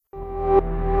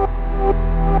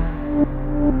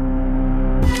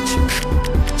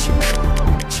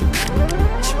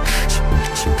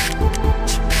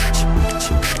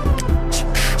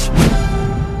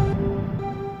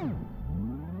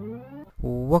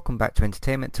welcome back to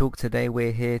Entertainment Talk. Today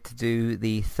we're here to do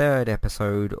the third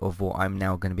episode of what I'm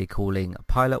now going to be calling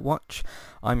Pilot Watch.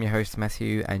 I'm your host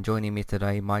Matthew, and joining me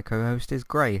today, my co-host is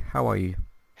Gray. How are you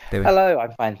doing? Hello,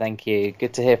 I'm fine, thank you.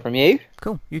 Good to hear from you.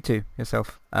 Cool, you too,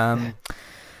 yourself.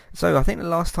 So I think the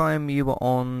last time you were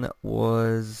on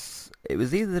it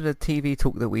was either the TV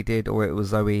talk that we did or it was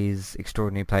Zoe's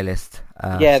Extraordinary Playlist.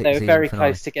 Yeah, they were Season very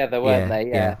finale. close together, weren't Yeah, they?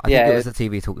 yeah. Yeah, I think it was it, the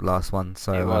TV talk the last one,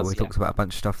 so it was, we yeah. talked about a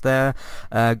bunch of stuff there.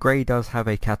 Gray does have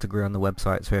a category on the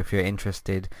website, so if you're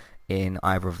interested in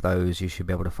either of those, you should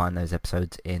be able to find those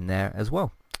episodes in there as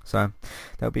well. So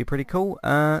that would be pretty cool.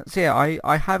 So yeah,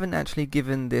 I haven't actually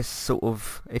given this sort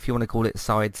of, if you want to call it,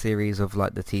 side series of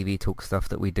like the TV talk stuff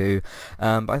that we do.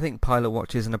 But I think Pilot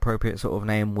Watch is an appropriate sort of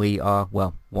name. We are,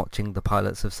 well, watching the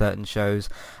pilots of certain shows.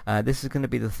 This is going to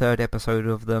be the third episode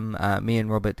of them. Me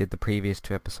and Robert did the previous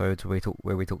two episodes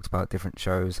where we talked about different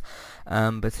shows.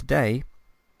 But today,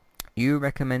 you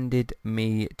recommended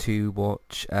me to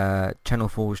watch Channel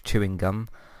 4's Chewing Gum,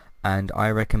 and I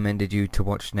recommended you to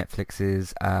watch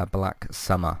Netflix's Black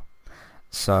Summer.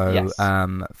 So, Yes.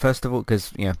 first of all,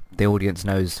 because the audience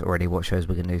knows already what shows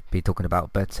we're going to be talking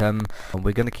about, but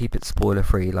we're going to keep it spoiler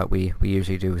free, like we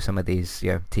usually do with some of these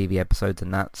TV episodes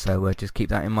and that. So just keep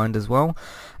that in mind as well.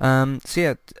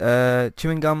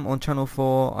 Chewing Gum on Channel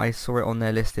 4. I saw it on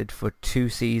there listed for 2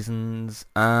 seasons.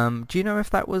 Do you know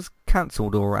if that was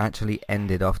cancelled or actually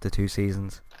ended after 2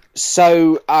 seasons?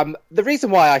 So, the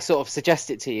reason why I sort of suggest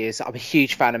it to you is I'm a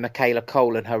huge fan of Michaela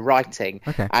Cole and her writing.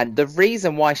 Okay. And the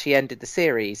reason why she ended the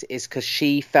series is because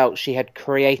she felt she had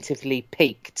creatively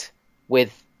peaked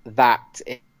with that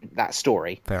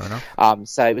story. Fair enough.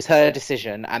 So it was her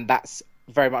decision, and that's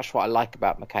very much what I like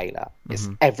about Michaela. Is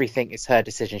everything is her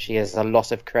decision. She has a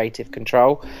lot of creative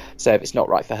control. So if it's not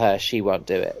right for her, she won't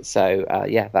do it. So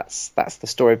that's the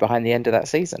story behind the end of that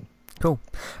season. Cool.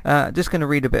 Just going to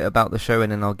read a bit about the show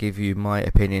and then I'll give you my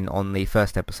opinion on the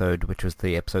first episode, which was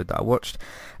the episode that I watched.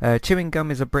 Chewing Gum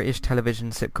is a British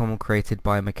television sitcom created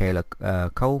by Michaela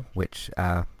Cole, which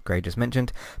Gray just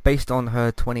mentioned. Based on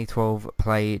her 2012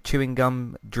 play Chewing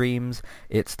Gum Dreams,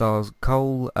 it stars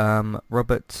Cole,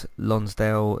 Robert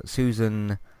Lonsdale,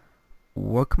 Susan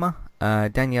Wokma,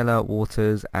 Daniela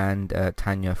Waters and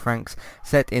Tanya Franks.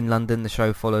 Set in London, the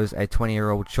show follows a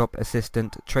 20-year-old shop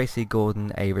assistant, Tracy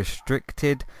Gordon, a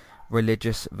restricted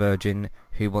religious virgin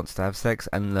who wants to have sex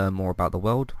and learn more about the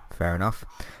world. Fair enough.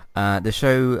 The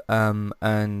show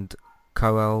earned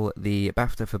Coel the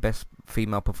BAFTA for Best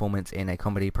Female Performance in a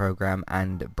Comedy Program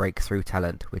and Breakthrough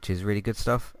Talent, which is really good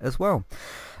stuff as well.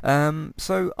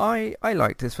 So I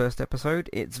liked this first episode.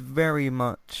 It's very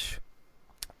much...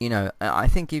 I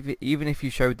think even if you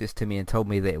showed this to me and told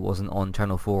me that it wasn't on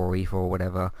Channel 4 or E4 or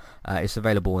whatever, it's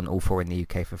available on all 4 in the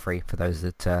UK for free for those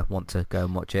that want to go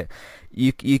and watch it.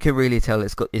 You can really tell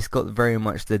it's got very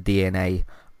much the DNA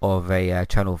of a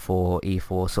Channel 4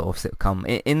 E4 sort of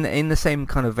sitcom in the same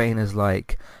kind of vein as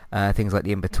like things like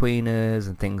The Inbetweeners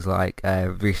and things like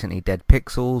recently Dead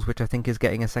Pixels, which I think is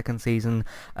getting a second season,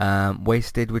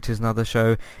 Wasted, which is another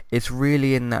show. It's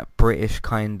really in that British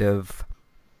kind of...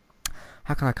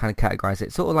 How can I kind of categorize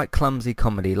it? Sort of like clumsy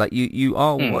comedy. Like you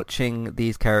are watching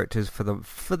these characters for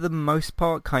the most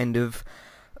part kind of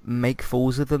make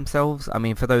fools of themselves. I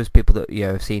mean, for those people that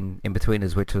have seen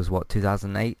Inbetweeners, which was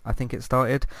 2008, I think it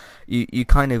started. You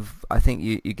kind of, I think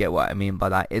you get what I mean by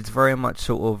that. It's very much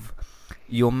sort of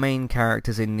your main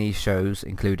characters in these shows,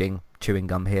 including Chewing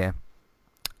Gum here,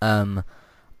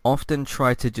 often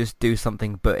try to just do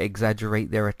something but exaggerate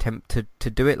their attempt to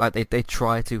do it. Like they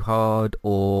try too hard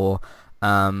or...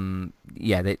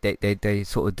 they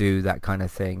sort of do that kind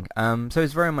of thing. So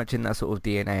it's very much in that sort of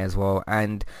DNA as well.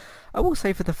 And I will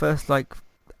say for the first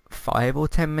 5 or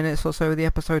 10 minutes or so of the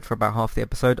episode, for about half the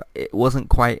episode, it wasn't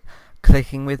quite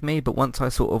clicking with me. But once I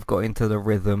sort of got into the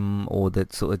rhythm or the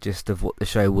sort of gist of what the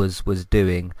show was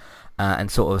doing,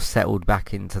 and sort of settled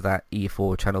back into that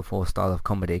E4 Channel 4 style of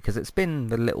comedy, because it's been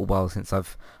a little while since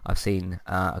I've seen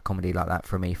a comedy like that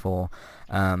from E4.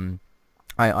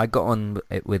 I got on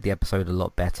with the episode a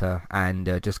lot better and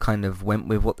just kind of went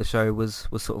with what the show was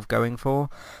sort of going for.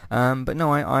 But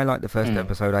no, I like the first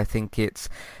episode. I think it's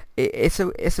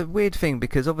a weird thing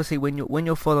because obviously when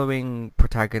you're following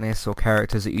protagonists or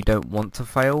characters that you don't want to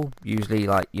fail, usually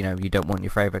you don't want your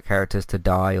favorite characters to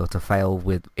die or to fail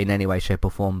in any way, shape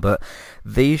or form. But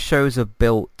these shows are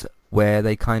built where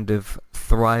they kind of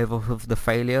thrive off of the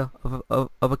failure of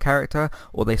a character,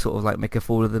 or they sort of make a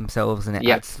fool of themselves and it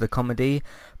adds to the comedy,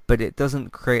 but it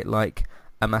doesn't create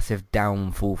a massive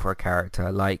downfall for a character.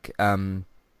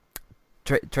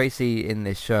 Tracy in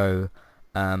this show,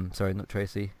 sorry, not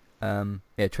Tracy.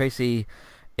 Tracy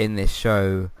in this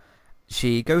show,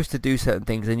 she goes to do certain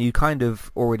things, and you kind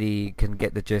of already can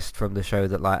get the gist from the show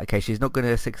that, like, okay, she's not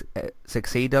going to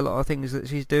succeed a lot of things that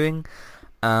she's doing,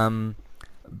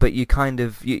 but you kind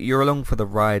of you're along for the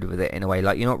ride with it in a way.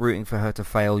 Like, you're not rooting for her to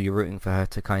fail, you're rooting for her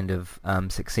to kind of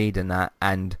succeed in that,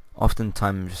 and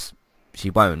oftentimes she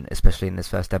won't, especially in this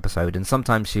first episode, and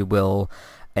sometimes she will,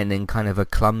 and in kind of a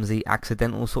clumsy,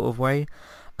 accidental sort of way.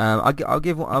 I'll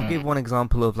give one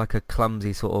example of like a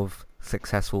clumsy sort of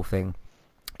successful thing.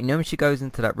 You know, when she goes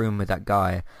into that room with that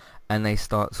guy, and they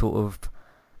start sort of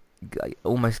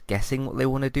almost guessing what they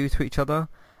want to do to each other,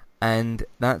 and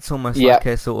that's almost like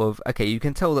a sort of, okay, you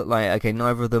can tell that, like, okay,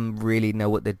 neither of them really know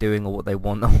what they're doing or what they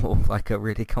want, or like are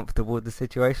really comfortable with the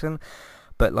situation.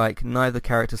 But like, neither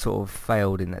character sort of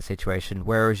failed in that situation.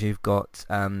 Whereas you've got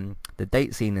the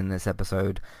date scene in this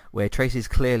episode where Tracy's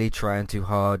clearly trying too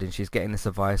hard, and she's getting this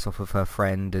advice off of her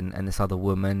friend and this other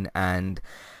woman, and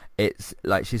it's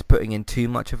like she's putting in too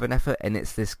much of an effort, and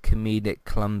it's this comedic,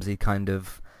 clumsy kind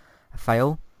of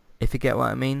fail, if you get what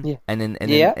I mean. Yeah. And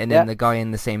then the guy in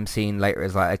the same scene later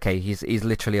is like, okay, he's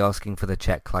literally asking for the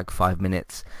check like 5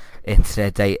 minutes into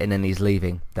their date, and then he's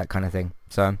leaving, that kind of thing.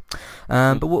 So,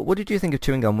 but what did you think of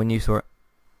Chewing Gum when you saw it?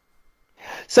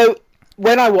 So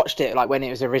when I watched it, like when it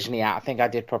was originally out, I think I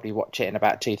did probably watch it in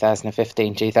about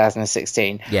 2015,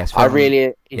 2016. Yes, I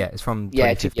really, it's from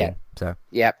 2015.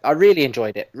 I really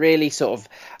enjoyed it. Really sort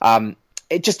of,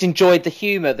 it just enjoyed the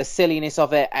humour, the silliness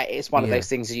of it. It's one of those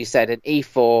things, as you said, an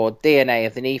E4 DNA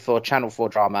of an E4 Channel 4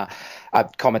 drama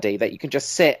comedy that you can just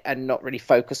sit and not really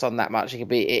focus on that much.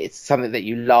 It's something that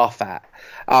you laugh at.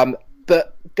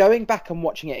 But going back and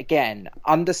watching it again,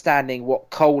 understanding what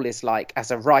Cole is like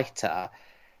as a writer,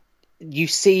 you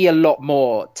see a lot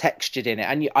more textured in it.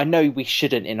 And I know we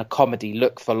shouldn't, in a comedy,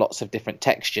 look for lots of different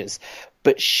textures,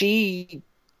 but she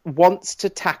wants to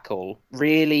tackle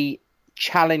really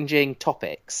challenging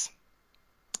topics.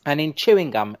 And in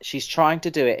Chewing Gum, she's trying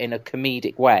to do it in a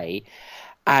comedic way.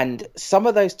 And some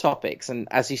of those topics, and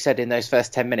as you said in those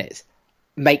first 10 minutes,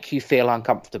 make you feel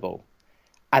uncomfortable.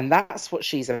 And that's what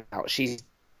she's about. She's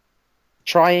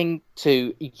trying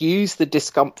to use the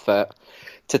discomfort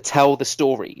to tell the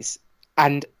stories.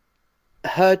 And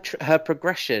her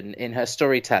progression in her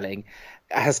storytelling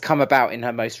has come about in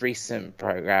her most recent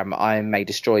program, I May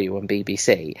Destroy You, on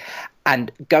BBC.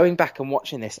 And going back and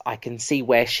watching this, I can see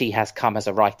where she has come as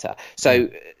a writer. So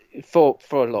for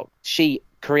a lot, she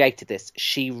created this,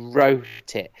 she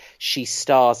wrote it, she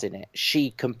stars in it,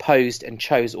 she composed and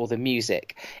chose all the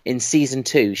music. In season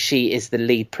 2, she is the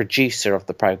lead producer of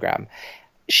the program.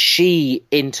 She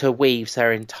interweaves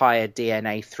her entire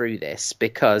DNA through this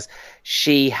because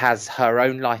she has her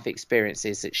own life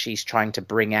experiences that she's trying to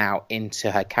bring out into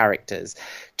her characters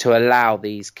to allow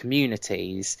these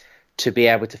communities to be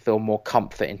able to feel more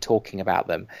comfort in talking about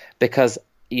them, because,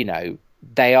 you know,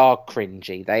 they are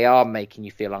cringy, they are making you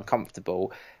feel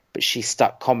uncomfortable, but she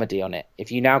stuck comedy on it.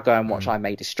 If you now go and watch I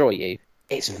May Destroy You,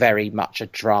 it's very much a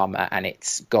drama, and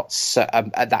it's got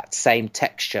that same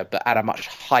texture, but at a much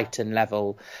heightened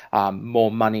level. More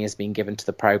money has been given to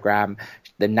the program.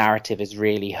 The narrative is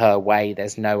really her way.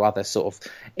 There's no other sort of,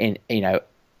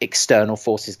 external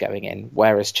forces going in.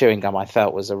 Whereas Chewing Gum, I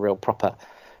felt, was a real proper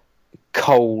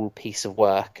Cole piece of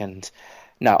work. And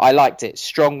no, I liked it.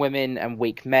 Strong women and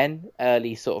weak men,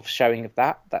 early sort of showing of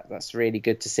that's really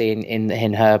good to see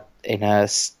in her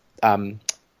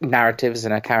narratives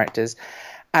and her characters.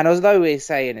 And although we're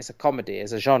saying it's a comedy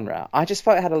as a genre, I just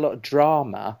felt it had a lot of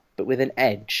drama, but with an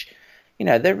edge. You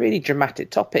know, they're really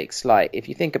dramatic topics. Like, if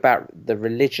you think about the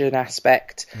religion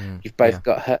aspect, you've both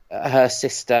got her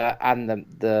sister and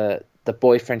the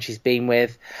boyfriend she's been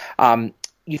with.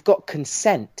 You've got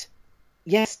consent,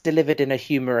 yes, delivered in a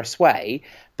humorous way,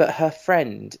 but her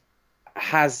friend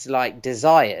has like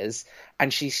desires,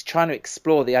 and she's trying to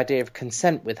explore the idea of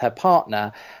consent with her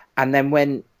partner. And then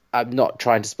when, I'm not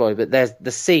trying to spoil, but there's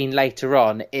the scene later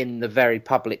on in the very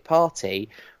public party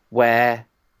where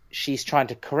she's trying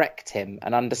to correct him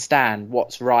and understand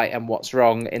what's right and what's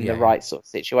wrong in the right sort of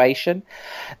situation.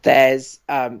 There's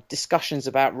discussions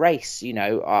about race. You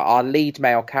know, our lead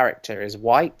male character is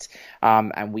white,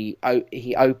 and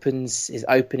he opens his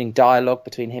opening dialogue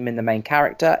between him and the main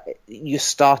character. You're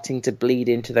starting to bleed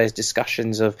into those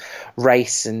discussions of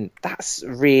race, and that's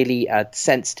really a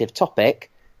sensitive topic,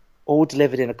 all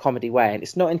delivered in a comedy way. And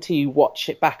it's not until you watch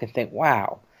it back and think,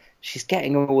 wow, she's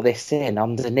getting all this in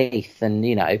underneath. And,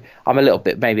 you know, I'm going a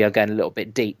little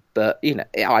bit deep, but, you know,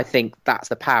 I think that's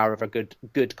the power of a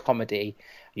good comedy.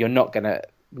 You're not going to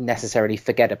necessarily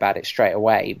forget about it straight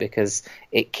away because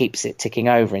it keeps it ticking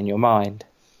over in your mind.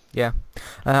 Yeah,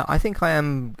 I think I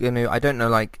am gonna. I don't know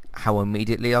like how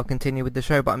immediately I'll continue with the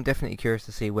show, but I'm definitely curious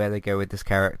to see where they go with this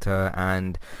character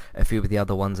and a few of the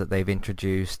other ones that they've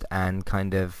introduced, and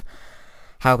kind of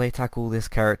how they tackle this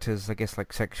character's, I guess,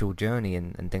 like sexual journey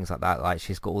and things like that. Like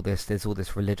she's got all this, there's all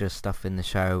this religious stuff in the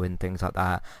show and things like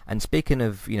that. And speaking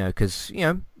of, because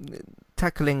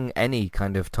tackling any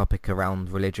kind of topic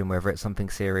around religion, whether it's something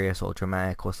serious or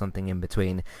dramatic or something in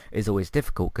between, is always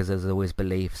difficult because there's always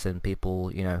beliefs and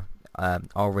people,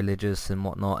 are religious and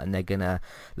whatnot, and they're gonna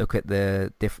look at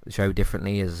the show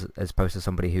differently as opposed to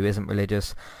somebody who isn't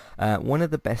religious. One of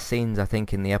the best scenes, I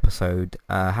think, in the episode,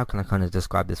 how can I kind of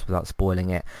describe this without spoiling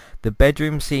it? The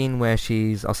bedroom scene where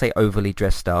she's, I'll say, overly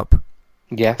dressed up.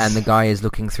 Yes. And the guy is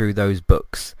looking through those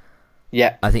books.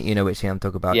 Yeah. I think you know which scene I'm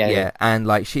talking about. Yeah. And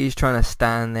like she's trying to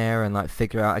stand there and like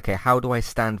figure out, okay, how do I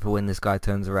stand for when this guy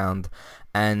turns around?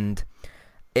 And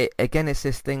it's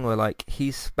this thing where like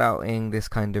he's spouting this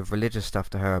kind of religious stuff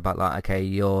to her about like, okay,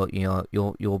 you're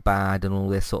bad and all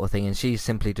this sort of thing, and she's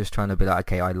simply just trying to be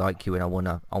like, okay, I like you and I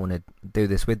wanna do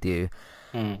this with you.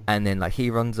 And then like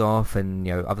he runs off and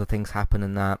other things happen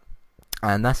and that.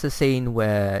 And that's a scene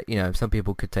where some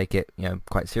people could take it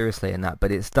quite seriously in that,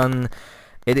 but it's done.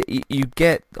 You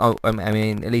get, I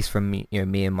mean, at least from me,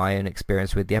 me and my own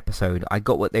experience with the episode, I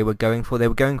got what they were going for. They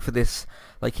were going for this,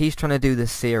 like he's trying to do the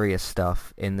serious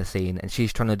stuff in the scene, and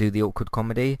she's trying to do the awkward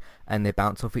comedy, and they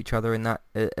bounce off each other in that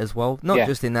as well. Not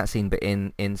just in that scene, but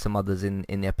in some others in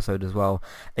the episode as well.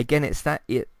 Again, it's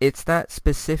that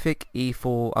specific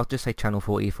E4, I'll just say Channel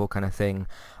 4 E4 kind of thing,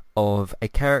 of a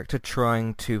character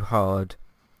trying too hard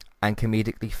and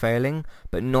comedically failing,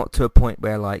 but not to a point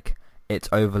where like it's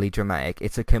overly dramatic.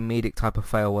 It's a comedic type of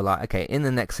fail where like, okay, in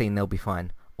the next scene they'll be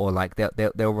fine, or like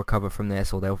they'll recover from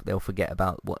this, or they'll forget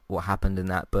about what happened in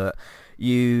that. But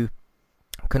you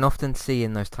can often see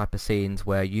in those type of scenes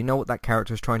where what that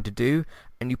character is trying to do,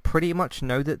 and you pretty much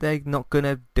know that they're not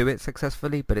gonna do it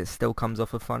successfully, but it still comes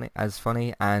off as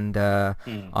funny. And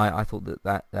I thought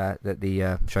that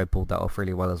the show pulled that off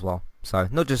really well as well. So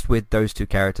not just with those two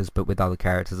characters, but with other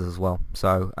characters as well.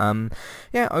 So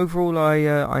overall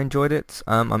I enjoyed it.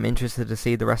 I'm interested to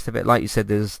see the rest of it. Like you said,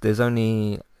 there's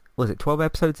only, was it 12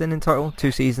 episodes in total?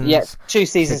 2 seasons? Yeah, 2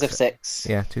 seasons of 6.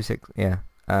 Yeah, 2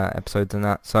 episodes in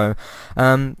that. So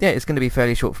it's going to be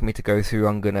fairly short for me to go through.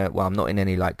 I'm not in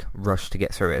any like rush to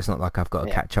get through it. It's not like I've got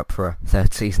to catch up for a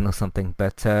 3rd season or something.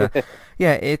 But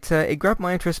it grabbed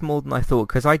my interest more than I thought,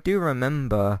 because I do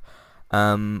remember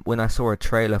when I saw a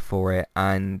trailer for it,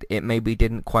 and it maybe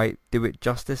didn't quite do it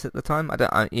justice at the time.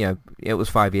 It was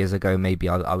 5 years ago. Maybe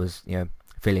I was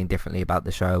feeling differently about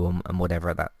the show and whatever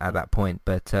at that point.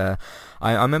 But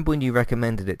I remember when you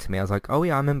recommended it to me, I was like, oh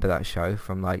yeah, I remember that show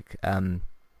from like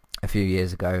a few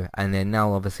years ago. And then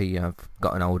now obviously I've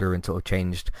gotten older and sort of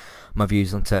changed my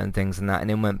views on certain things and that, and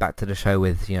then went back to the show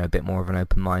with a bit more of an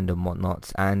open mind and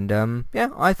whatnot. And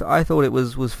I thought it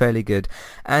was fairly good.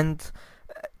 And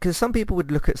because some people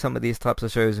would look at some of these types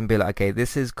of shows and be like, okay,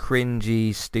 this is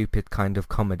cringy, stupid kind of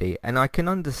comedy, and I can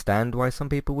understand why some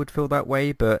people would feel that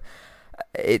way, but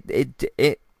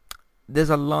there's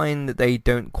a line that they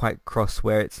don't quite cross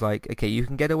where it's like, okay, you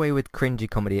can get away with cringy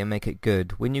comedy and make it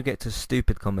good. When you get to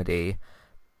stupid comedy,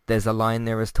 there's a line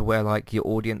there as to where like your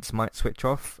audience might switch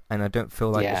off, and I don't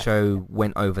feel like the show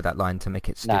went over that line to make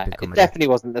it stupid comedy. It definitely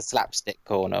wasn't the slapstick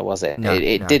corner, was it? No,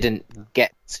 it didn't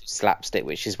get to slapstick,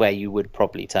 which is where you would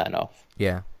probably turn off.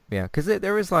 Yeah, because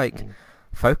there is like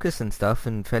focus and stuff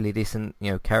and fairly decent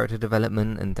character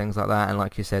development and things like that, and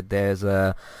like you said, there's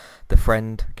the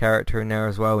friend character in there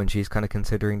as well, and she's kind of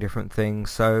considering different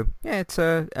things. So yeah, it's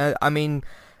I mean,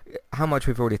 how much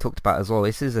we've already talked about as well.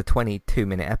 This is a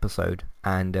 22-minute episode,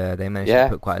 and they managed to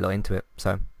put quite a lot into it,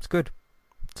 so it's good.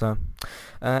 So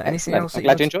anything else? I'm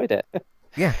glad you enjoyed it.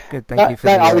 Yeah, good. Thank you for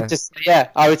I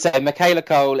would say Michaela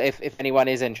Coel, if anyone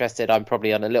is interested, I'm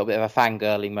probably on a little bit of a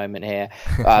fangirling moment here.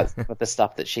 With the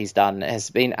stuff that she's done has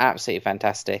been absolutely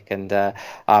fantastic, and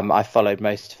I followed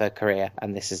most of her career,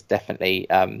 and this is definitely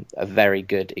a very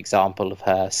good example of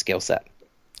her skill set.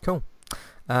 Cool.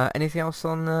 Anything else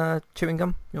on chewing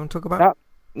gum you want to talk about?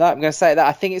 No, I'm going to say that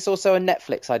I think it's also a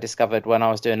Netflix I discovered when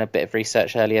I was doing a bit of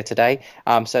research earlier today.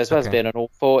 So as well as being on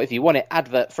all 4, if you want it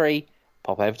advert free,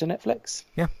 pop over to Netflix.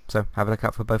 Yeah, so have a look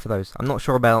out for both of those. I'm not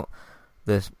sure about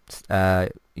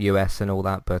the US and all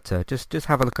that, but just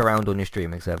have a look around on your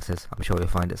streaming services. I'm sure you'll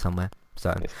find it somewhere.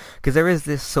 So, because there is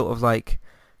this sort of like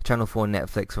Channel 4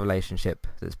 Netflix relationship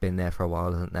that's been there for a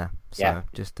while, isn't there? So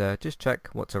just check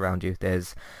what's around you.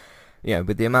 There's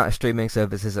with the amount of streaming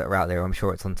services that are out there, I'm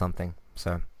sure it's on something.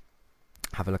 So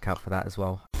have a look out for that as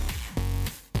well.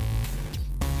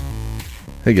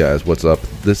 Hey guys, what's up?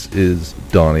 This is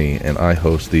Donnie, and I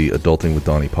host the Adulting with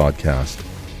Donnie podcast.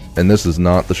 And this is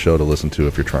not the show to listen to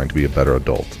if you're trying to be a better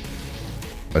adult.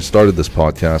 I started this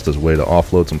podcast as a way to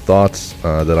offload some thoughts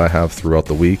that I have throughout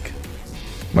the week.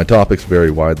 My topics vary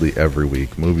widely every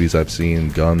week. Movies I've seen,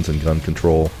 guns and gun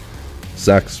control,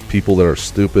 sex, people that are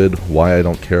stupid, why I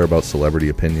don't care about celebrity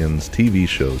opinions, TV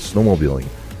shows, snowmobiling.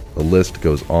 The list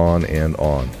goes on and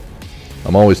on.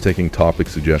 I'm always taking topic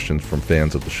suggestions from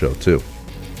fans of the show too.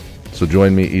 So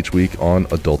join me each week on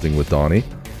Adulting with Donnie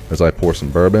as I pour some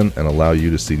bourbon and allow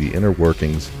you to see the inner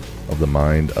workings of the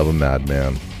mind of a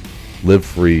madman. Live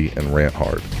free and rant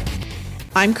hard.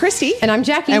 I'm Christy. And I'm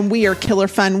Jackie. And we are Killer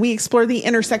Fun. We explore the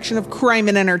intersection of crime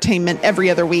and entertainment every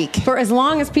other week. For as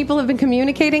long as people have been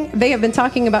communicating, they have been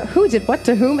talking about who did what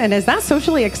to whom, and is that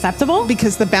socially acceptable?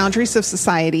 Because the boundaries of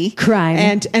society, crime,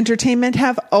 and entertainment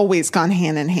have always gone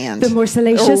hand in hand. The more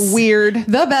salacious, or weird,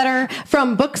 the better.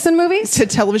 From books and movies to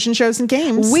television shows and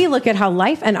games, we look at how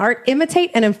life and art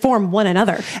imitate and inform one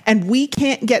another. And we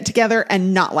can't get together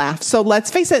and not laugh. So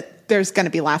let's face it, there's going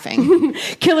to be laughing.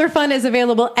 Killer Fun is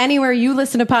available anywhere you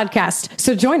listen to podcasts,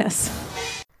 so join us.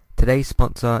 Today's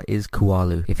sponsor is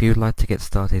Kualu. If you'd like to get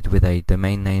started with a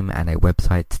domain name and a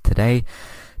website today,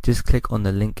 just click on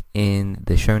the link in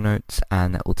the show notes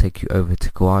and that will take you over to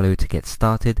Kualu to get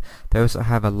started. They also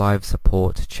have a live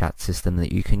support chat system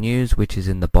that you can use, which is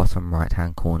in the bottom right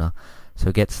hand corner.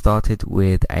 So get started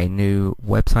with a new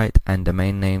website and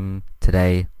domain name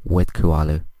today with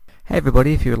Kualu. Hey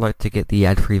everybody, if you would like to get the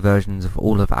ad-free versions of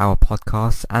all of our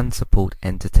podcasts and support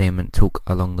Entertainment Talk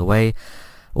along the way,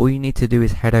 all you need to do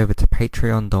is head over to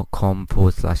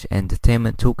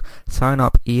patreon.com/entertainment talk. Sign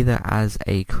up either as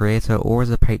a creator or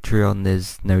as a Patreon.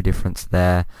 There's no difference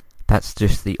there. That's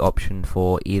just the option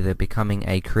for either becoming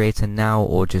a creator now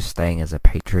or just staying as a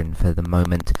patron for the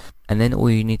moment. And then all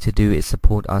you need to do is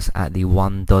support us at the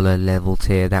 $1 level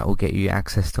tier. That will get you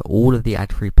access to all of the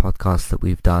ad-free podcasts that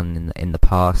we've done in the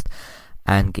past,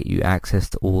 and get you access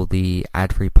to all the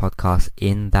ad-free podcasts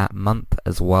in that month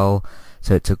as well.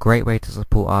 So it's a great way to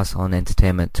support us on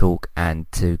Entertainment Talk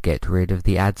and to get rid of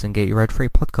the ads and get your ad-free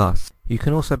podcasts. You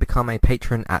can also become a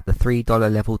patron at the $3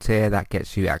 level tier. That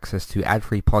gets you access to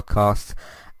ad-free podcasts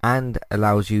and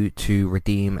allows you to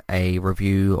redeem a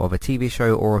review of a TV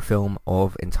show or a film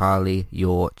of entirely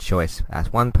your choice.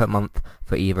 That's one per month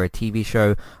for either a TV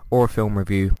show or a film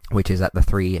review, which is at the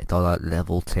 $3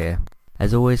 level tier.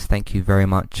 As always, thank you very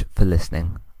much for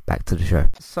listening. Back to the show.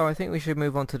 So I think we should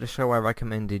move on to the show I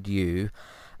recommended you.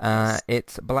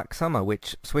 It's Black Summer,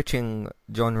 which switching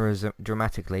genres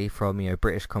dramatically from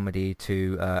British comedy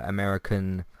to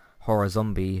American horror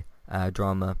zombie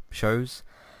drama shows.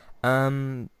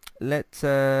 Let's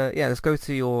go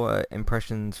to your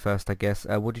impressions first, I guess.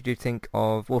 What did you think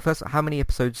of? Well, first, how many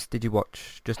episodes did you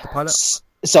watch? Just the pilot?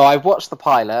 So I watched the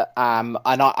pilot, and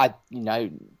I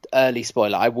early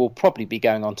spoiler, I will probably be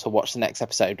going on to watch the next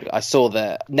episode. I saw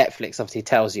that Netflix obviously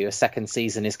tells you a second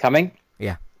season is coming.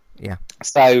 Yeah.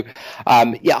 So,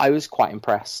 I was quite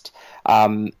impressed.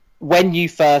 When you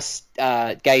first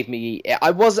gave me,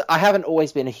 I haven't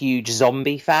always been a huge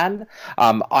zombie fan.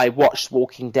 I watched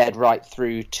Walking Dead right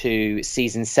through to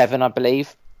season 7, I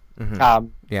believe. Mm-hmm.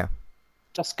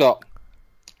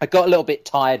 I got a little bit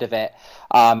tired of it.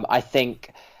 I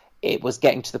think it was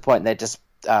getting to the point they just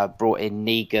brought in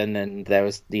Negan, and there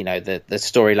was the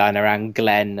storyline around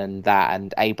Glenn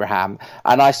and Abraham,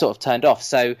 and I sort of turned off.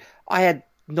 So I had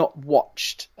not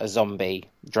watched a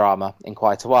zombie drama in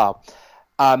quite a while.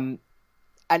 And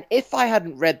if I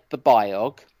hadn't read the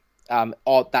biog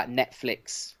or that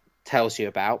Netflix tells you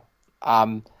about,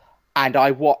 and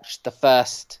I watched the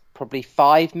first probably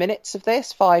 5 minutes of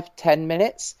this, 5-10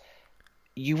 minutes,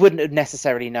 you wouldn't have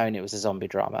necessarily known it was a zombie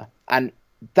drama. And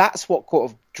that's what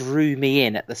sort of drew me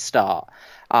in at the start.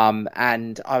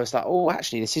 And I was like, oh,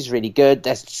 actually, this is really good.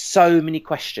 There's so many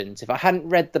questions. If I hadn't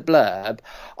read the blurb,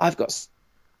 I've got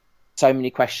so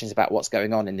many questions about what's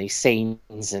going on in these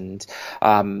scenes and,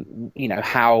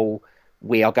 how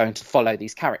we are going to follow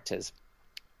these characters.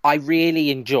 I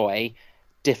really enjoy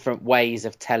different ways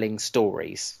of telling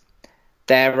stories.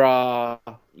 There are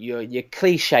your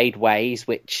cliched ways,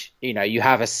 which, you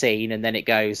have a scene and then it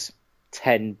goes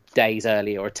 10 days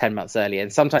earlier or 10 months earlier.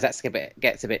 And sometimes that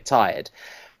gets a bit tired.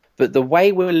 But the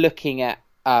way we're looking at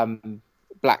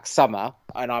Black Summer,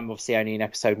 and I'm obviously only in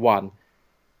episode 1,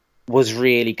 was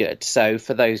really good. So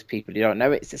for those people who don't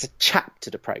know, it's a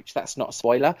chaptered approach. That's not a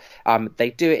spoiler. They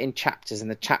do it in chapters, and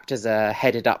the chapters are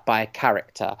headed up by a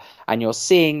character, and you're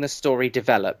seeing the story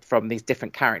develop from these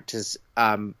different characters'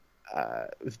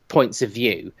 points of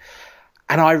view.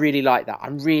 And I really like that.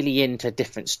 I'm really into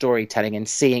different storytelling and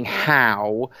seeing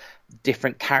how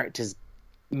different characters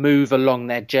move along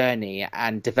their journey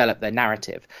and develop their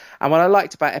narrative. And what I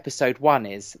liked about episode 1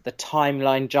 is the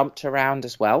timeline jumped around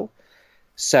as well.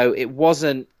 So it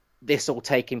wasn't this all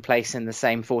taking place in the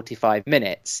same 45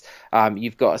 minutes.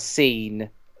 You've got a scene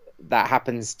that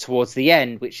happens towards the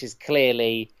end, which is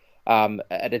clearly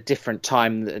at a different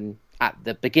time than at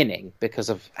the beginning because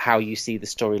of how you see the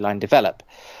storyline develop.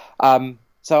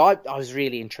 So I was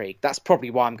really intrigued. That's probably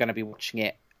why I'm going to be watching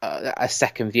it a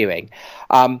second viewing.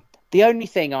 The only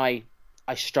thing I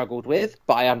struggled with,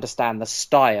 but I understand the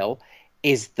style,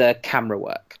 is the camera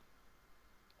work.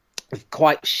 It's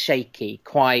quite shaky,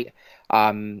 quite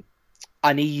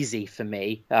uneasy for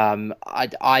me.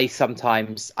 I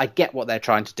sometimes get what they're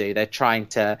trying to do. They're trying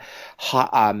to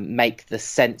make the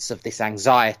sense of this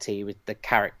anxiety with the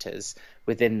characters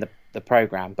within the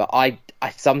program, but I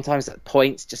sometimes at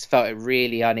points just felt it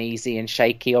really uneasy and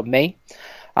shaky on me.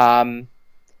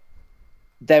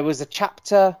 There was a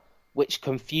chapter which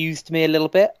confused me a little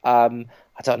bit. I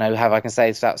don't know how I can say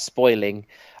this without spoiling,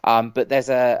 but there's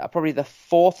probably the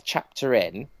 4th chapter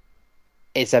in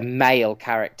is a male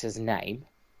character's name,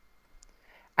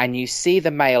 and you see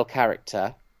the male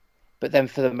character, but then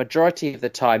for the majority of the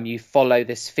time you follow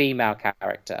this female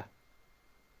character.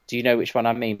 Do you know which one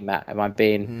I mean, Matt? Am I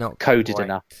being Not coded quite.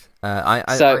 enough?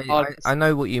 I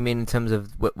know what you mean in terms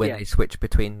of when they switch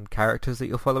between characters that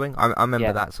you're following. I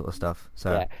remember that sort of stuff.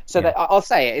 I'll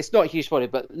say it. It's not a huge spoiler,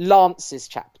 but Lance's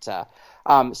chapter.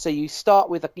 So you start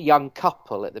with a young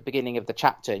couple at the beginning of the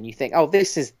chapter, and you think, "Oh,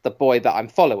 this is the boy that I'm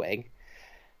following."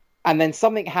 And then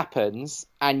something happens,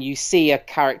 and you see a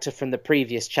character from the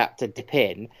previous chapter dip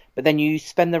in, but then you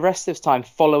spend the rest of the time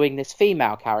following this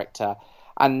female character,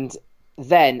 and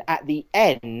then at the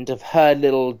end of her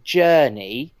little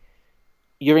journey,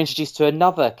 you're introduced to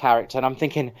another character, and I'm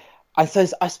thinking, I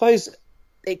suppose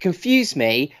it confused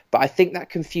me, but I think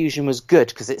that confusion was good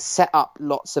because it set up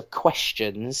lots of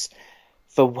questions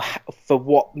for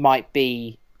what might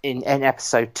be in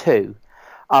episode 2.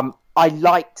 I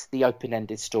liked the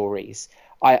open-ended stories.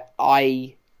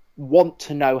 I want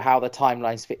to know how the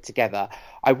timelines fit together.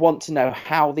 I want to know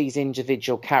how these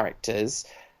individual characters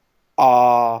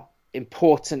are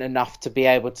important enough to be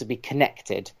able to be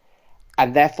connected,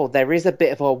 and therefore there is a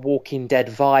bit of a Walking Dead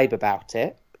vibe about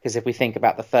it, because if we think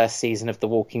about the first season of The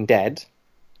Walking Dead,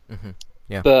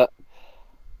 but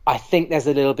I think there's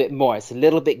a little bit more. It's a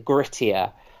little bit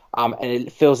grittier, and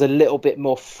it feels a little bit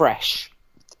more fresh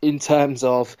in terms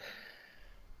of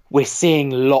we're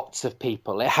seeing lots of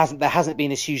people. There hasn't been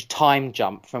this huge time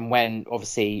jump from when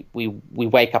obviously we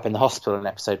wake up in the hospital in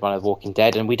episode 1 of The Walking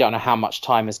Dead and we don't know how much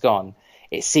time has gone.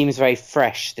 It seems very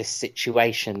fresh, this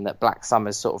situation that Black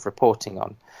Summer's sort of reporting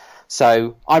on.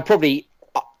 So I'm probably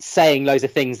saying loads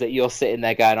of things that you're sitting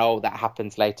there going, "Oh, that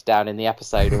happens later down in the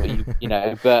episode," or you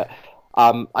know. But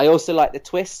I also like the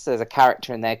twists. There's a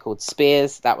character in there called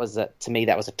Spears. To me,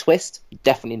 that was a twist.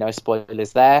 Definitely no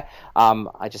spoilers there.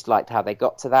 I just liked how they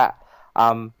got to that.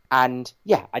 And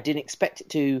yeah, I didn't expect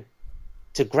it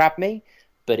to grab me,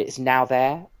 but it's now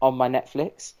there on my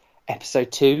Netflix.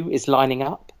 Episode 2 is lining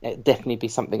up. It'll definitely be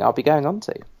something I'll be going on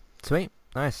to. Sweet.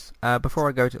 Nice. Before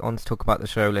I go on to talk about the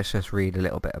show, let's just read a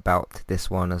little bit about this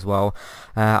one as well.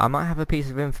 I might have a piece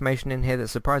of information in here that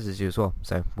surprises you as well,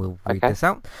 so we'll read this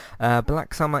out.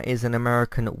 Black Summer is an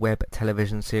American web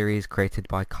television series created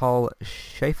by Carl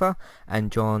Schaefer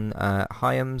and John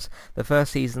Hyams. The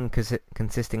first season,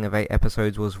 consisting of 8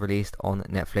 episodes, was released on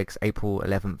Netflix April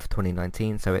 11th,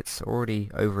 2019, so it's already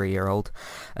over a year old.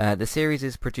 The series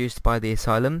is produced by The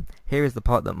Asylum. Here is the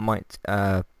part that might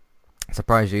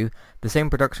surprise you. The same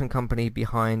production company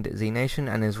behind Z Nation,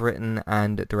 and is written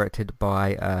and directed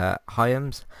by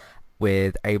Hyams,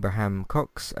 with Abraham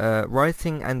Cox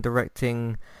writing and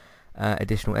directing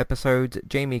additional episodes.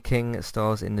 Jamie King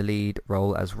stars in the lead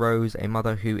role as Rose, a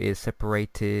mother who is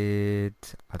separated.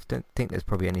 I don't think there's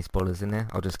probably any spoilers in there.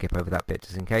 I'll just skip over that bit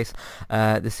just in case.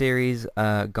 The series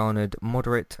garnered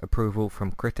moderate approval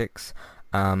from critics.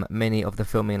 Many of the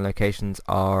filming locations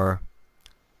are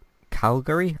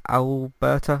Calgary,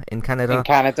 Alberta, in Canada. In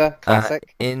Canada,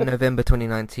 classic. In November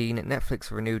 2019,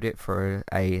 Netflix renewed it for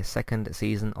a second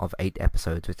season of 8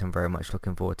 episodes, which I'm very much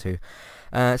looking forward to.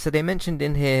 So they mentioned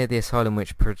in here The Asylum,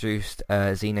 which produced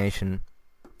Z Nation.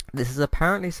 This is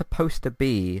apparently supposed to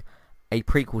be a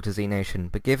prequel to Z Nation,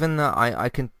 but given that I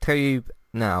can tell you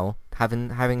now,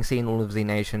 having seen all of Z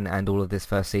Nation and all of this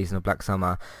first season of Black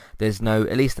Summer, there's no,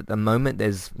 at least at the moment,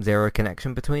 there's zero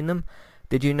connection between them.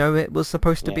 Did you know it was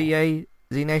supposed to be a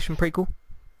Z Nation prequel?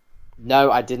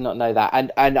 No, I did not know that.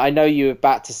 And I know you were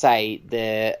about to say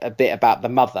a bit about the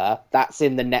mother. That's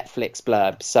in the Netflix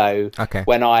blurb. So Okay.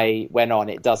 when I went on,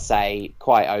 it does say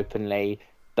quite openly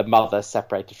the mother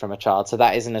separated from a child. So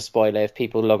that isn't a spoiler if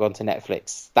people log on to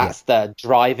Netflix. That's the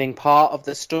driving part of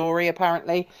the story,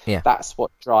 apparently. Yeah. That's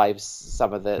what drives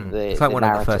some of the It's like the one of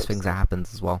the narratives. first things that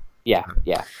happens as well. Yeah,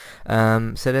 yeah.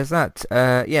 So there's that.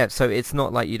 Yeah, so it's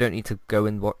not like you don't need to go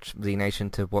and watch Z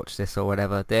Nation to watch this or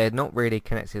whatever. They're not really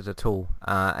connected at all.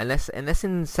 Unless in the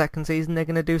second season they're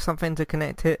going to do something to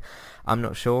connect it. I'm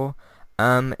not sure.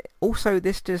 Also,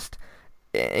 this just,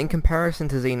 in comparison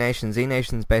to Z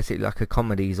Nation's basically like a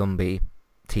comedy zombie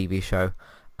TV show.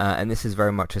 And this is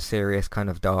very much a serious kind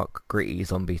of dark, gritty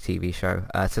zombie TV show.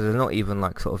 So they're not even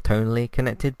like sort of tonally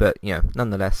connected, but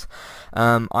nonetheless,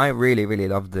 I really, really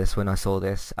loved this when I saw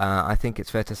this. I think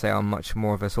it's fair to say I'm much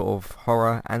more of a sort of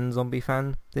horror and zombie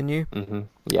fan than you. Mm-hmm.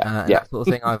 Yeah, That sort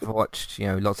of thing. I've watched,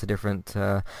 lots of different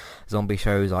zombie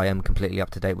shows. I am completely up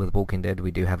to date with Walking Dead.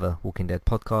 We do have a Walking Dead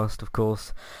podcast, of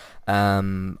course.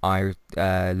 I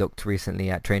looked recently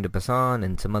at Train to Busan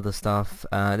and some other stuff.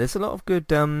 There's a lot of good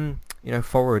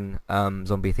foreign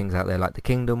zombie things out there, like The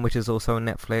Kingdom, which is also on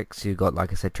Netflix. You got,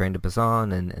 like I said, Train to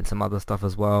Busan and some other stuff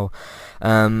as well.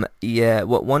 I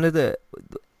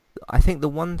think the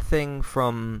one thing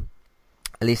from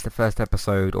at least the first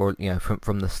episode, or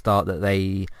from the start, that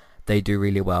they do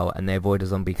really well and they avoid a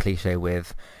zombie cliche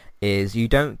with, is you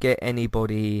don't get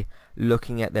anybody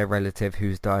looking at their relative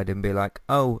who's died and be like,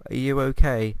 "Oh, are you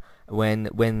okay?" when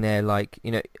they're like,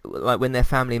 like when their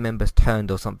family members turned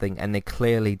or something and they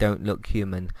clearly don't look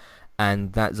human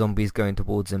and that zombie's going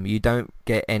towards them. You don't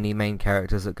get any main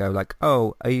characters that go like,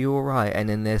 "Oh, are you alright?" and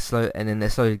then they're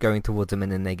slowly going towards them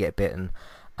and then they get bitten.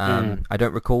 I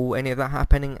don't recall any of that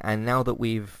happening, and now that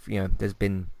we've there's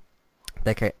been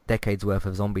decades worth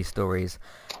of zombie stories,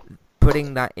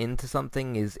 putting that into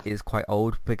something is quite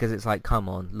old, because it's like, come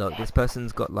on, look, this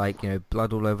person's got like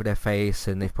blood all over their face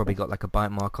and they've probably got like a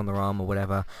bite mark on their arm or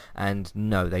whatever, and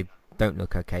no, they don't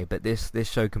look okay. But this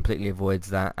show completely avoids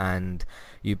that, and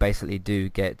you basically do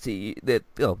get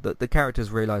the characters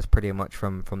realize pretty much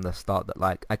from the start that,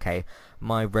 like, okay,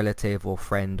 my relative or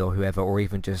friend or whoever, or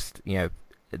even just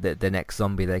the next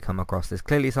zombie they come across, there's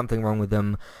clearly something wrong with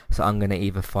them, so I'm going to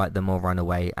either fight them or run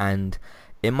away. And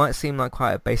it might seem like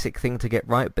quite a basic thing to get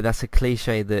right, but that's a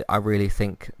cliche that I really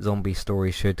think zombie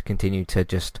stories should continue to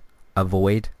just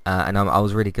avoid. And I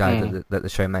was really glad that the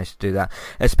show managed to do that,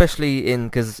 especially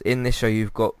because in this show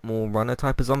you've got more runner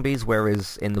type of zombies,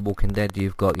 whereas in The Walking Dead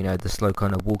you've got the slow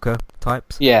kind of walker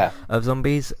types of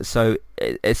zombies. So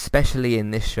especially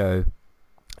in this show,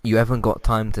 you haven't got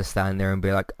time to stand there and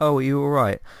be like, "Oh, are you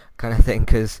alright?" kind of thing,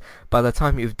 because by the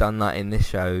time you've done that in this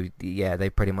show, they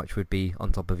pretty much would be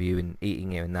on top of you and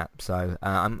eating you and that. So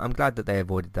I'm glad that they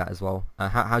avoided that as well.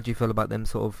 How do you feel about them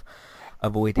sort of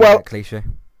avoiding that cliche?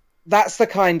 That's the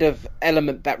kind of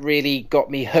element that really got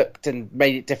me hooked and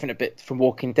made it different a bit from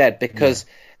Walking Dead, because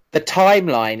the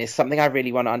timeline is something I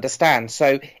really want to understand.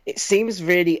 So it seems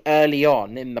really early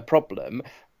on in the problem,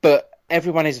 but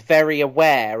everyone is very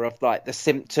aware of like the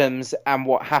symptoms and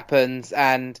what happens,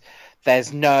 and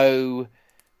there's no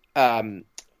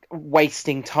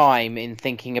wasting time in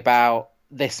thinking about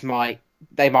they might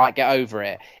get over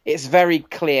it. It's very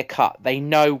clear cut. They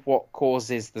know what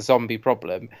causes the zombie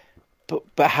problem,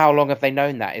 but how long have they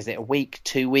known that? Is it a week,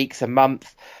 2 weeks, a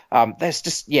month?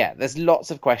 There's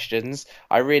lots of questions.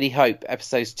 I really hope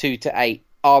episodes 2 to 8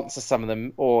 answer some of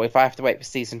them, or if I have to wait for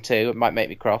season 2, it might make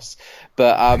me cross.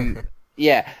 But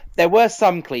there were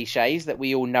some cliches that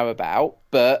we all know about,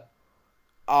 but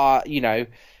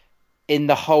in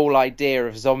the whole idea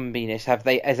of zombiness,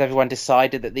 has everyone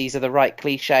decided that these are the right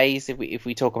cliches? If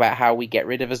we talk about how we get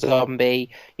rid of a zombie,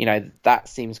 that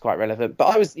seems quite relevant.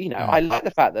 But I like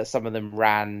the fact that some of them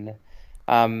ran.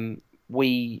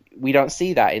 We don't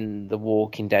see that in The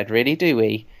Walking Dead, really, do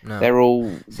we?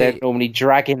 No. They're normally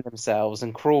dragging themselves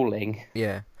and crawling.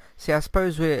 Yeah. See, I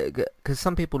suppose because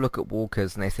some people look at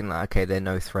walkers and they think like, okay, they're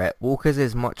no threat. Walkers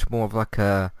is much more of like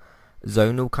a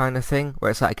zonal kind of thing,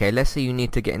 where it's like, okay, let's say you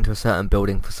need to get into a certain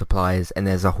building for supplies, and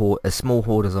there's a small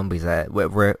horde of zombies there.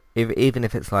 Even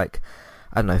if it's like,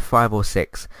 I don't know, 5 or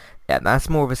 6, that's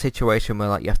more of a situation where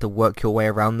like you have to work your way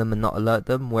around them and not alert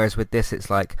them. Whereas with this, it's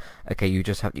like, okay, you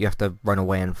have to run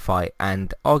away and fight.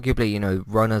 And arguably,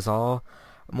 runners are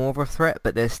more of a threat,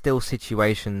 but there's still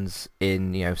situations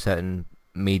in certain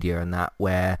media and that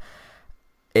where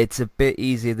it's a bit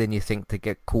easier than you think to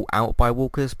get caught out by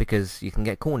walkers, because you can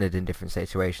get cornered in different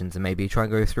situations, and maybe you try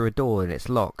and go through a door and it's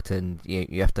locked and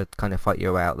you have to kind of fight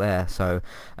your way out there. So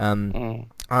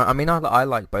I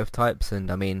like both types,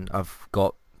 and I mean, I've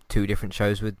got two different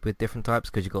shows with different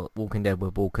types, because you've got Walking Dead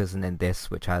with walkers, and then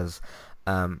this, which has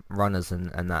runners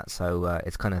and that, so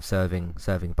it's kind of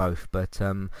serving both. But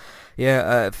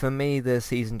for me, the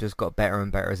season just got better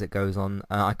and better as it goes on.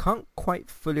 I can't quite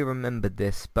fully remember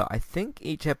this, but I think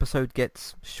each episode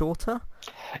gets shorter.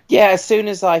 Yeah, as soon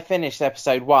as I finished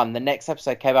episode 1, the next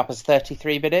episode came up as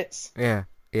 33 minutes. Yeah,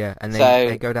 and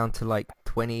they go down to like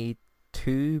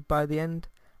 22 by the end,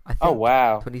 I think. Oh,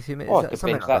 wow. 22 minutes. Oh, I could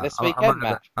binge that this weekend,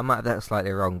 I might have that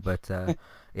slightly wrong, but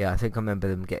yeah, I think I remember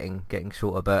them getting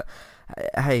shorter. But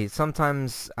hey,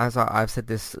 sometimes, as I've said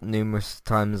this numerous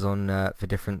times on for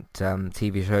different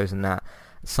TV shows and that,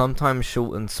 sometimes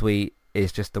short and sweet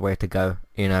is just the way to go.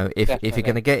 You know, if you're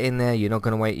going to get in there, you're not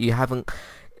going to wait. You haven't...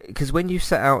 Because when you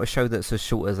set out a show that's as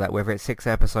short as that, whether it's 6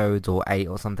 episodes or 8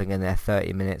 or something, and they're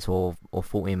 30 minutes or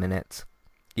 40 minutes,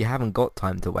 you haven't got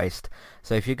time to waste.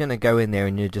 So if you're going to go in there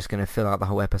and you're just going to fill out the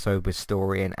whole episode with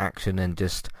story and action and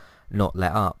just not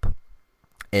let up,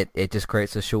 it just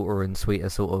creates a shorter and sweeter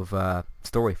sort of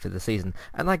story for the season.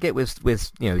 And I get with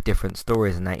different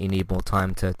stories and that you need more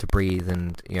time to breathe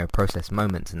and process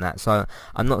moments and that. So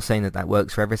I'm not saying that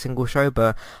works for every single show,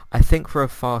 but I think for a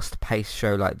fast-paced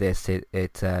show like this, it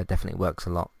definitely works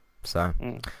a lot. So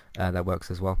that works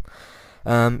as well.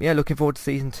 Looking forward to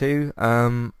season 2.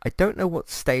 I don't know what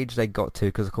stage they got to,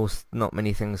 because of course not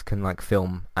many things can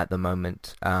film at the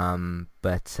moment.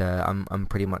 But I'm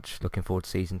pretty much looking forward to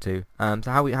season 2. So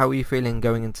how are you feeling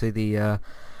going into the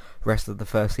rest of the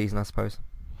first season, I suppose?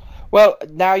 Well,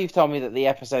 now you've told me that the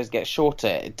episodes get shorter,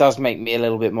 it does make me a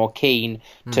little bit more keen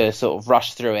to sort of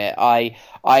rush through it. I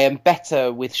am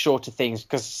better with shorter things,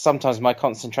 because sometimes my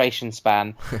concentration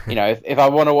span, if I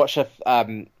want to watch a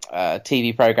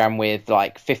TV program with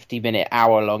like 50-minute,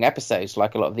 hour-long episodes,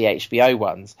 like a lot of the HBO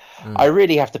ones, I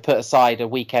really have to put aside a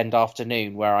weekend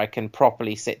afternoon where I can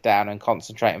properly sit down and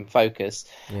concentrate and focus.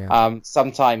 Yeah.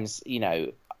 Sometimes,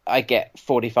 I get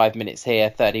 45 minutes here,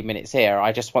 30 minutes here.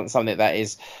 I just want something that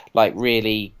is like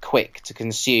really quick to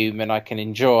consume and I can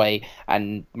enjoy,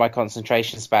 and my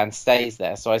concentration span stays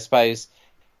there. So I suppose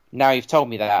now you've told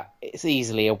me that, it's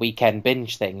easily a weekend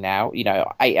binge thing now,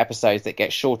 8 episodes that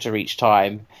get shorter each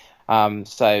time.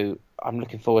 So I'm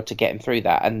looking forward to getting through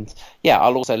that. And yeah,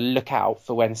 I'll also look out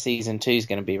for when season 2 is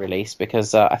going to be released,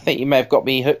 because I think you may have got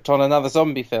me hooked on another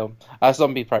zombie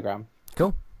program.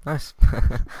 Cool. Nice.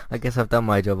 I guess I've done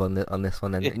my job on this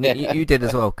one, and you did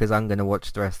as well, because I'm going to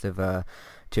watch the rest of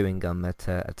Chewing Gum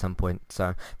at some point.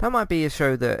 So that might be a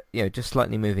show that just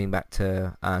slightly moving back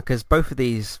to, because both of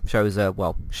these shows are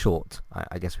short.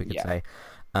 I guess we could say.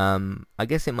 I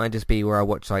guess it might just be where I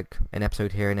watch like an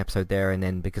episode here, an episode there, and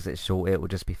then because it's short, it will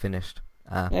just be finished.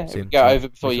 Soon. Go over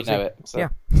before you know it. So.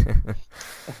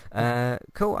 Yeah.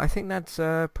 Cool. I think that's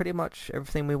pretty much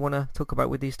everything we want to talk about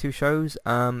with these two shows.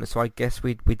 So I guess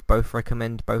we'd both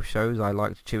recommend both shows. I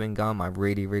liked Chewing Gum. I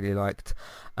really, really liked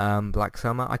Black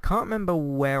Summer. I can't remember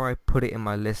where I put it in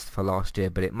my list for last year,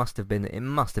 but it must have been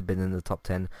in the top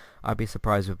 10. I'd be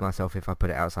surprised with myself if I put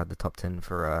it outside the top 10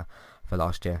 for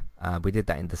last year. We did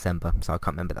that in December, so I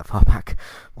can't remember that far back.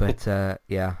 But so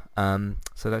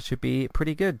that should be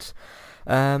pretty good.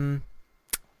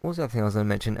 What was the other thing I was going to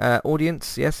mention?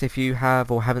 Audience, yes, if you have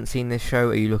or haven't seen this show,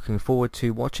 are you looking forward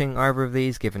to watching either of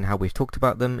these, given how we've talked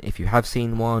about them? If you have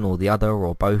seen one or the other,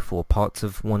 or both, or parts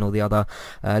of one or the other,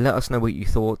 let us know what you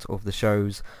thought of the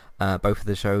shows, both of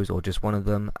the shows, or just one of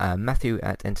them. Matthew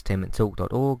at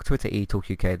entertainmenttalk.org, Twitter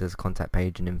eTalkUK, there's a contact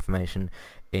page and information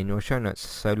in your show notes,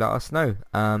 so let us know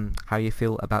how you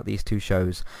feel about these two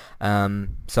shows.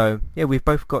 So yeah, we've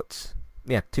both got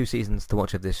 2 seasons to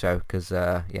watch of this show, because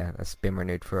that's been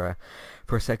renewed for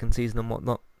a second season and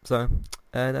whatnot. So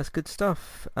that's good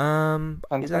stuff.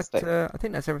 Fantastic. I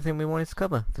think that's everything we wanted to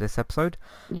cover for this episode.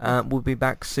 We'll be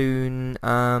back soon.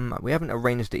 We haven't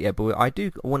arranged it yet, but I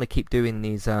do want to keep doing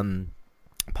these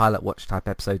pilot watch type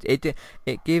episodes.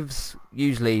 It gives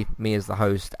usually me as the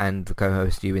host and the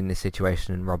co-host, you in this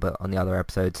situation, and Robert on the other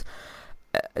episodes,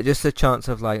 just a chance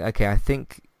of like, okay, I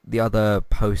think the other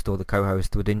host or the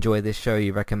co-host would enjoy this show,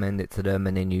 you recommend it to them,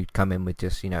 and then you come in with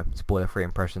just spoiler-free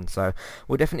impressions. So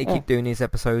we'll definitely keep doing these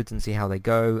episodes and see how they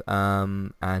go,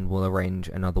 and we'll arrange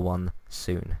another one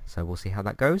soon, so we'll see how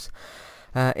that goes.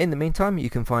 In the meantime, you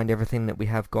can find everything that we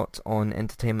have got on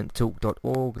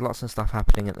entertainmenttalk.org. Lots of stuff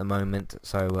happening at the moment,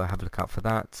 so have a look out for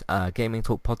that. Gaming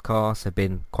Talk podcasts have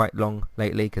been quite long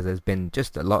lately, because there's been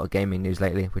just a lot of gaming news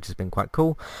lately, which has been quite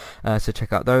cool. So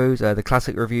check out those. The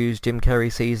classic reviews, Jim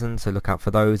Carrey season, so look out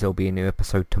for those. There'll be a new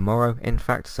episode tomorrow, in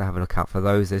fact, so have a look out for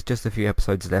those. There's just a few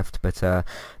episodes left, but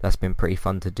that's been pretty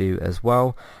fun to do as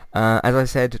well. As I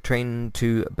said, Train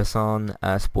to Busan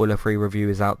spoiler-free review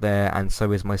is out there, and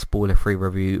so is my spoiler-free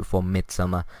review for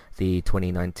Midsummer, the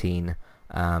 2019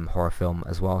 horror film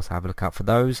as well, so have a look out for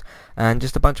those, and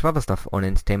just a bunch of other stuff on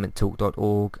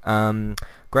entertainmenttalk.org.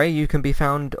 Gray, you can be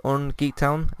found on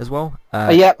Geektown as well.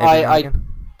 I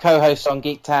co-host on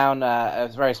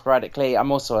Geektown very sporadically.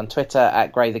 I'm also on Twitter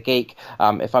at Gray the Geek.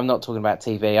 If I'm not talking about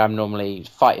TV, I'm normally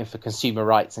fighting for consumer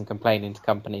rights and complaining to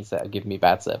companies that are giving me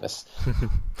bad service.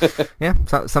 Yeah,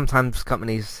 so sometimes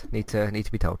companies need to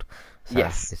be told. So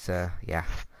yes. It's yeah.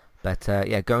 But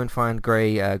go and find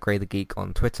Gray the Geek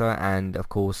on Twitter, and of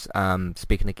course,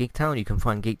 speaking of Geektown, you can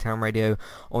find Geektown Radio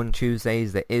on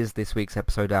Tuesdays. There is this week's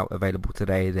episode out available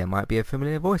today. There might be a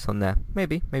familiar voice on there,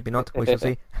 maybe not. We shall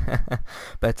see.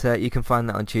 But you can find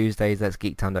that on Tuesdays. That's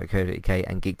geektown.co.uk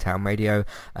and Geektown Radio.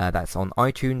 That's on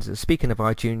iTunes. Speaking of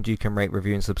iTunes, you can rate,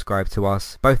 review, and subscribe to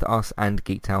us, both us and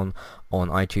Geektown, on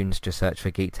iTunes. Just search for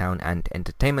Geektown and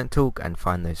Entertainment Talk and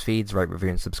find those feeds, rate, review,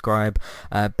 and subscribe.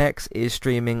 Bex is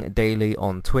streaming daily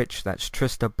on Twitch. That's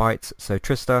Trista Bytes, so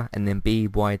Trista and then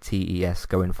BYTES.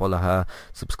 Go and follow her,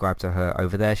 subscribe to her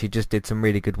over there. She just did some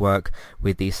really good work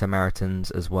with the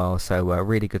Samaritans as well, so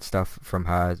really good stuff from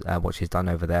her, what she's done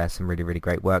over there. Some really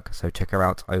great work, so check her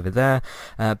out over there.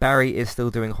 Barry is still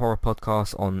doing horror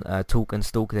podcasts on Talk and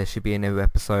Stalk. There should be a new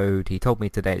episode. He told me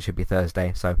today it should be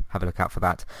Thursday, so have a look out for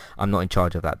that. I'm not in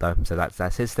charge of that though, so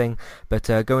that's his thing. But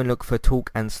go and look for Talk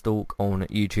and Stalk on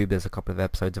YouTube. There's a couple of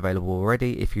episodes available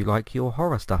already if you like your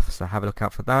horror stuff, so have a look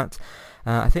out for that.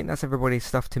 I think that's everybody's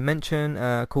stuff to mention.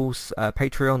 Of course,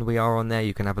 Patreon, we are on there.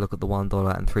 You can have a look at the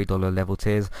 $1 and $3 level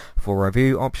tiers for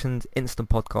review options, instant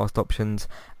podcast options,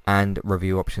 and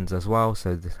review options as well,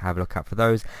 so have a look out for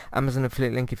those. Amazon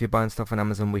affiliate link, if you're buying stuff on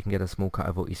Amazon, we can get a small cut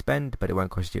of what you spend, but it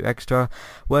won't cost you extra.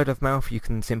 Word of mouth, you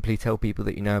can simply tell people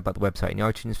that you know about the website and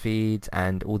your iTunes feeds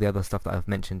and all the other stuff that I've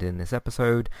mentioned in this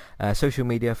episode. Social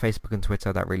media, Facebook and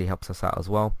Twitter, that really helps us out as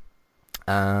well.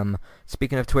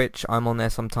 Speaking of Twitch, I'm on there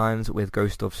sometimes with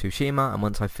Ghost of Tsushima, and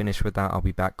once I finish with that, I'll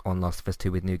be back on Last of Us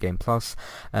 2 with New Game Plus.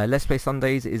 Let's Play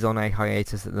Sundays is on a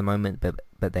hiatus at the moment,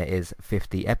 but there is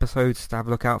 50 episodes to have a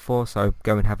look out for, so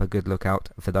go and have a good look out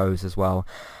for those as well.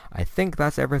 I think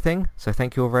that's everything, so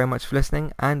thank you all very much for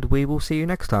listening, and we will see you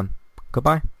next time.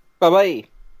 Goodbye.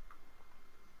 Bye-bye.